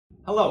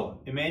Hello,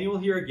 Emmanuel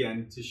here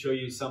again to show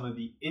you some of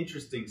the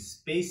interesting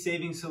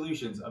space-saving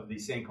solutions of the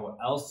Senko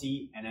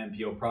LC and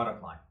MPO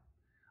product line.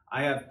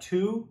 I have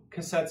two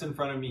cassettes in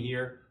front of me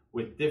here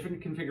with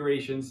different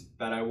configurations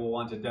that I will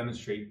want to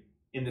demonstrate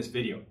in this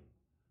video.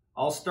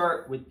 I'll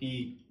start with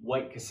the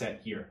white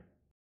cassette here.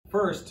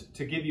 First,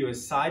 to give you a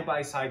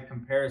side-by-side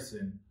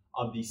comparison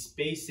of the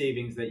space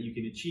savings that you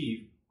can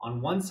achieve,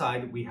 on one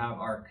side we have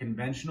our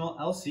conventional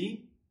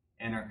LC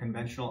and our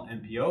conventional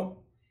MPO,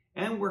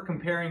 and we're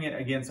comparing it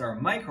against our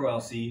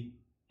Micro-LC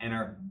and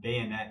our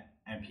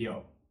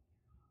Bayonet-MPO.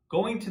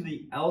 Going to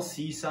the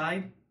LC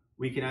side,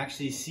 we can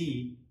actually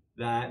see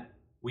that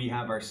we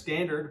have our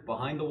standard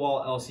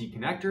behind-the-wall LC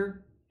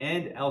connector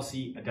and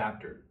LC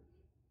adapter.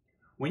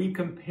 When you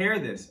compare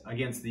this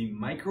against the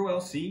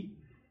Micro-LC,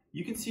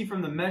 you can see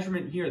from the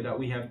measurement here that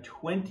we have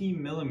 20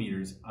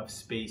 millimeters of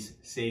space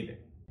saving.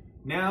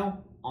 Now,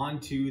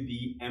 onto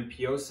the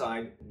MPO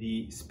side,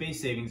 the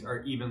space savings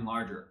are even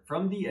larger.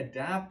 From the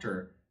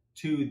adapter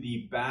to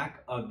the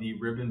back of the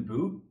ribbon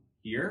boot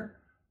here,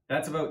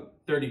 that's about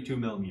 32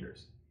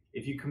 millimeters.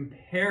 If you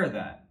compare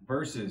that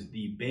versus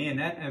the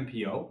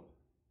Bayonet-MPO,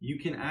 you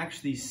can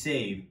actually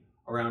save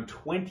around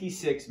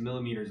 26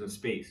 millimeters of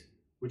space,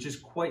 which is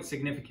quite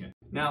significant.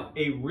 Now,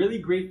 a really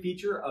great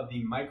feature of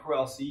the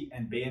Micro-LC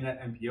and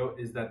Bayonet-MPO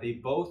is that they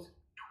both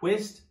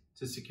twist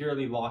to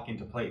securely lock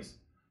into place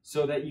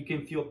so that you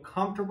can feel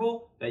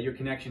comfortable that your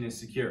connection is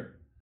secure.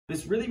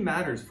 This really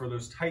matters for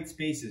those tight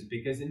spaces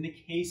because in the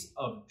case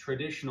of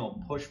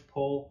traditional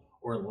push-pull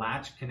or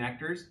latch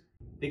connectors,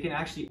 they can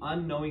actually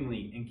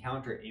unknowingly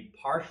encounter a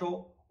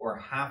partial or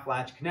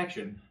half-latch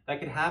connection that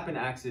could happen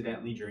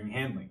accidentally during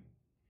handling.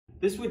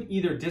 This would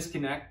either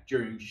disconnect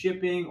during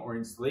shipping or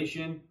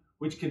installation,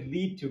 which could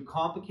lead to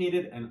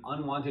complicated and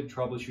unwanted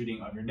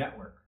troubleshooting of your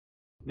network.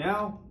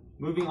 Now,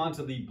 moving on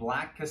to the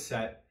black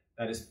cassette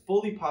that is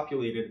fully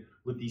populated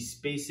with these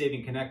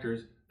space-saving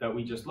connectors that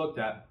we just looked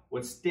at,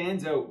 what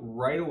stands out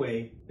right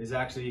away is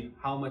actually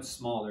how much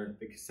smaller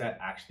the cassette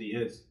actually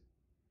is.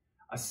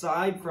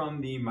 Aside from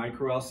the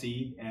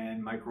Micro-LC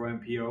and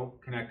Micro-MPO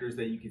connectors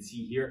that you can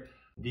see here,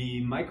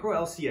 the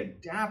Micro-LC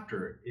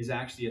adapter is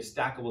actually a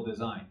stackable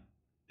design.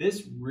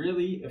 This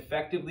really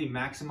effectively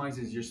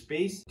maximizes your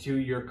space to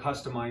your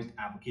customized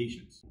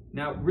applications.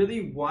 Now,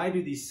 really, why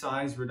do these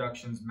size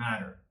reductions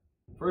matter?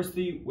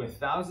 Firstly, with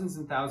thousands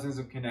and thousands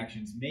of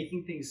connections,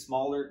 making things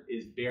smaller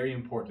is very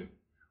important.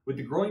 With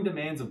the growing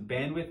demands of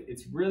bandwidth,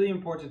 it's really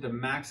important to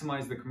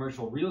maximize the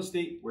commercial real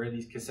estate where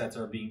these cassettes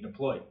are being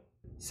deployed.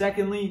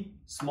 Secondly,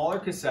 smaller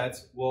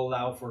cassettes will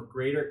allow for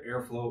greater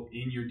airflow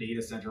in your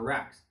data center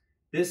racks.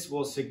 This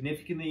will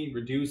significantly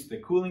reduce the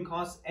cooling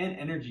costs and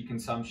energy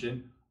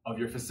consumption of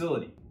your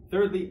facility.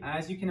 Thirdly,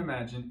 as you can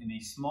imagine, in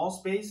a small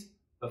space,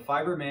 the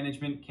fiber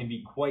management can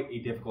be quite a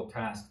difficult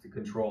task to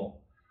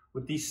control.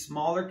 With these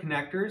smaller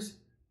connectors,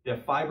 the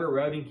fiber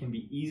routing can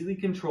be easily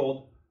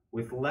controlled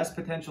with less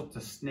potential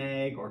to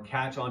snag or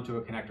catch onto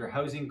a connector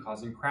housing,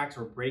 causing cracks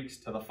or breaks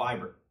to the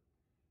fiber.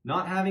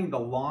 Not having the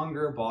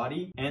longer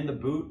body and the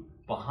boot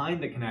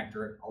behind the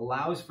connector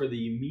allows for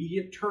the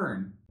immediate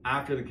turn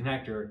after the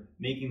connector,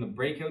 making the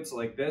breakouts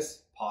like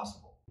this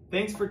possible.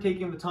 Thanks for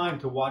taking the time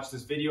to watch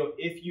this video.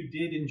 If you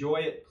did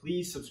enjoy it,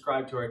 please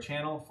subscribe to our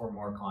channel for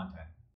more content.